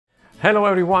Hello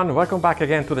everyone, welcome back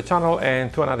again to the channel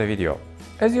and to another video.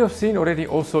 As you have seen already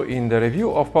also in the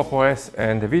review of Pop! OS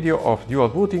and the video of dual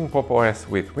booting Pop! OS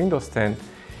with Windows 10,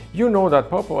 you know that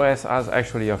Pop! OS has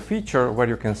actually a feature where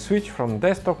you can switch from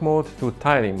desktop mode to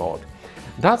tiling mode.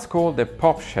 That's called the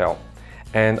Pop shell.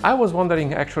 And I was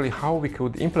wondering actually how we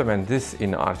could implement this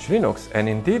in Arch Linux, and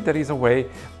indeed there is a way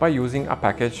by using a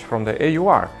package from the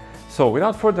AUR. So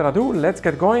without further ado, let's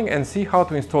get going and see how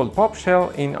to install Pop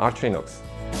shell in Arch Linux.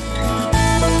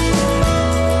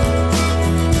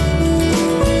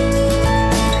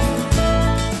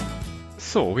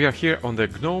 So we are here on the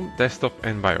GNOME desktop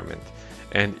environment,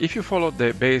 and if you followed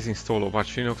the base install of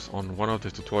Arch Linux on one of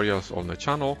the tutorials on the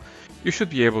channel, you should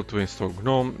be able to install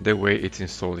GNOME the way it's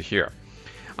installed here.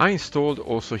 I installed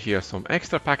also here some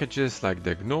extra packages like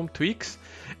the GNOME tweaks,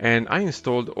 and I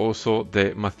installed also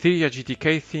the Materia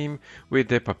GTK theme with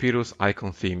the Papyrus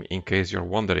icon theme in case you're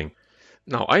wondering.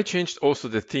 Now I changed also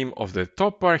the theme of the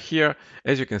top bar here.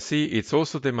 As you can see, it's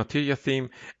also the Materia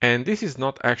theme, and this is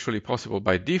not actually possible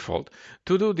by default.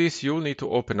 To do this, you'll need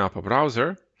to open up a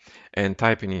browser and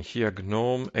type in here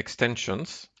GNOME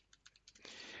extensions,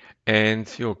 and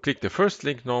you'll click the first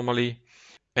link normally,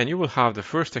 and you will have the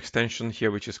first extension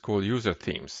here, which is called user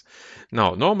themes.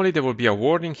 Now, normally there will be a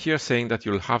warning here saying that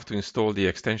you'll have to install the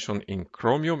extension in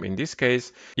Chromium. In this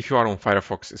case, if you are on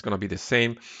Firefox, it's going to be the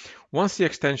same. Once the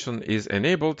extension is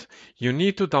enabled, you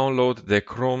need to download the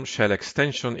Chrome shell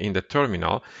extension in the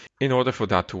terminal in order for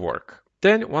that to work.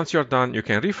 Then once you're done, you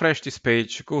can refresh this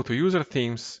page, go to user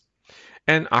themes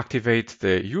and activate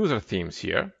the user themes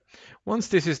here. Once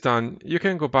this is done, you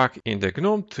can go back in the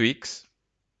GNOME tweaks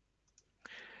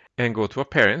and go to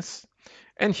Appearance,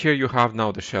 and here you have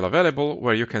now the shell available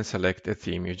where you can select the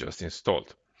theme you just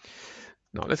installed.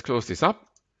 Now let's close this up.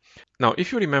 Now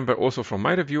if you remember also from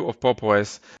my review of Pop!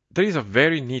 OS, there is a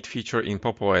very neat feature in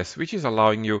Pop! OS which is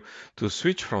allowing you to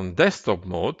switch from desktop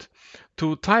mode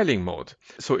to tiling mode.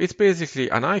 So it's basically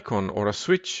an icon or a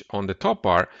switch on the top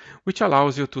bar which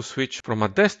allows you to switch from a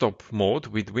desktop mode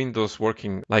with Windows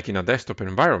working like in a desktop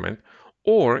environment,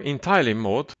 or in tiling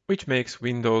mode, which makes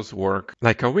Windows work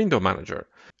like a window manager.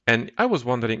 And I was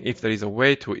wondering if there is a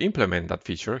way to implement that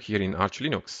feature here in Arch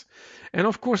Linux. And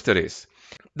of course there is.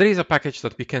 There is a package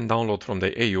that we can download from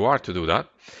the AUR to do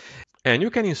that. And you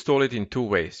can install it in two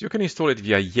ways. You can install it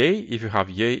via Yay if you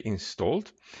have Yay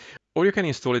installed, or you can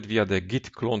install it via the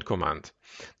git clone command.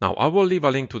 Now, I will leave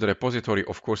a link to the repository,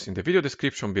 of course, in the video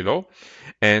description below.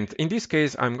 And in this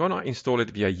case, I'm going to install it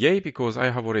via Yay because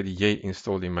I have already Yay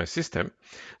installed in my system.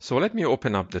 So let me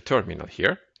open up the terminal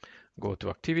here. Go to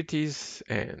Activities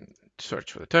and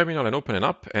search for the terminal and open it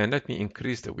up. And let me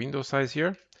increase the window size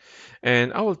here.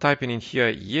 And I will type in here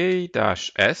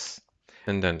yay-s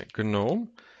and then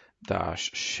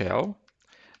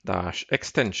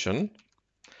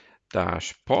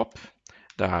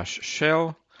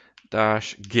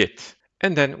gnome-shell-pop-shell-git,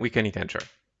 and then we can hit enter.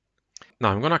 Now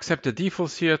I'm going to accept the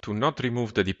defaults here to not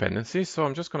remove the dependencies, so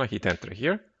I'm just going to hit enter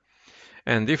here,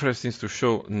 and default needs to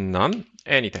show none,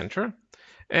 and hit enter,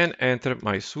 and enter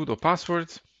my sudo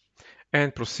password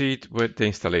and proceed with the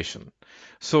installation.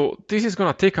 So this is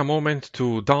going to take a moment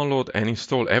to download and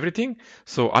install everything,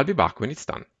 so I'll be back when it's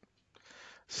done.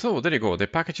 So there you go, the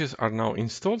packages are now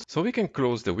installed, so we can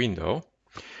close the window.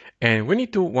 And we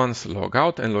need to once log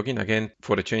out and log in again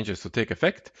for the changes to take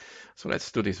effect. So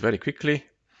let's do this very quickly.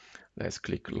 Let's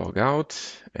click log out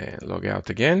and log out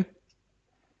again.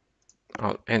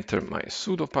 I'll enter my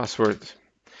sudo password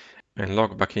and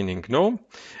log back in GNOME.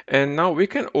 And now we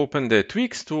can open the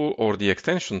tweaks tool or the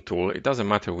extension tool. It doesn't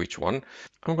matter which one.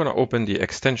 I'm going to open the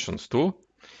extensions tool.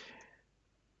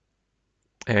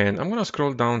 And I'm going to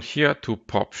scroll down here to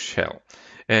Pop shell.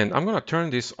 And I'm going to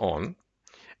turn this on.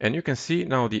 And you can see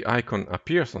now the icon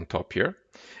appears on top here.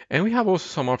 And we have also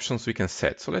some options we can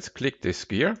set. So let's click this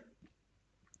gear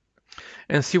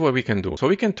and see what we can do. So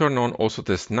we can turn on also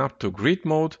the snap to grid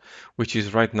mode, which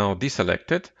is right now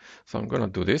deselected. So I'm going to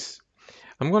do this.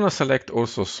 I'm going to select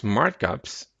also smart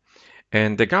gaps.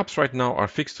 And the gaps right now are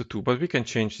fixed to 2, but we can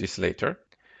change this later.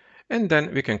 And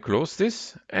then we can close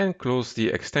this and close the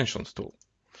extensions tool.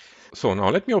 So now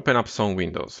let me open up some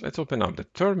windows. Let's open up the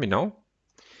terminal.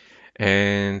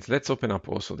 And let's open up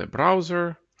also the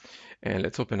browser, and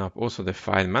let's open up also the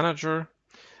file manager.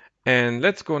 And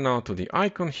let's go now to the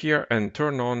icon here and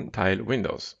turn on tile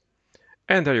windows.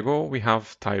 And there you go, we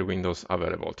have tile windows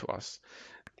available to us.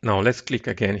 Now let's click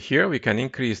again here. We can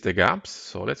increase the gaps.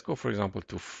 So let's go, for example,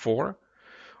 to 4,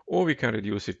 or we can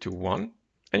reduce it to 1.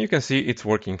 And you can see it's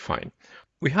working fine.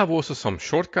 We have also some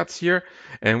shortcuts here,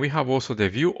 and we have also the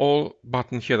View All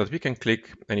button here that we can click,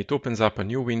 and it opens up a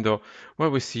new window where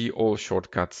we see all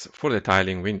shortcuts for the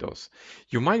tiling windows.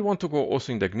 You might want to go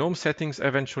also in the GNOME settings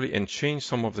eventually and change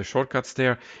some of the shortcuts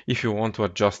there if you want to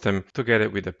adjust them together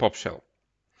with the pop shell.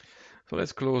 So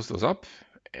let's close those up,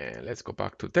 and let's go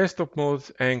back to desktop mode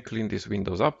and clean these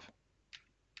windows up.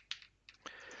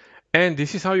 And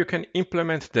this is how you can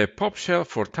implement the pop shell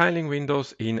for tiling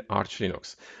windows in Arch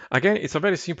Linux. Again, it's a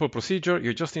very simple procedure.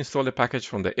 You just install the package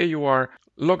from the AUR,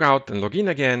 log out and log in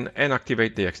again, and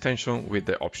activate the extension with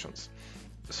the options.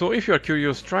 So if you are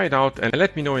curious, try it out and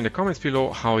let me know in the comments below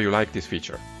how you like this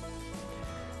feature.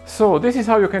 So this is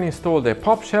how you can install the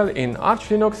pop shell in Arch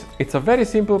Linux. It's a very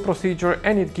simple procedure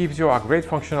and it gives you a great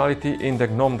functionality in the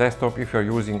GNOME desktop if you're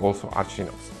using also Arch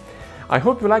Linux. I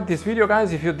hope you liked this video,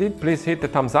 guys. If you did, please hit the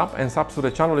thumbs up and subs to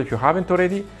the channel if you haven't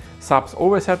already. Subs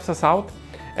always helps us out.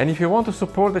 And if you want to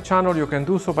support the channel, you can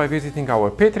do so by visiting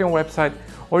our Patreon website,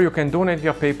 or you can donate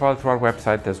via PayPal to our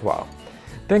website as well.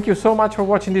 Thank you so much for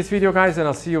watching this video, guys, and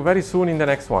I'll see you very soon in the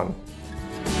next one.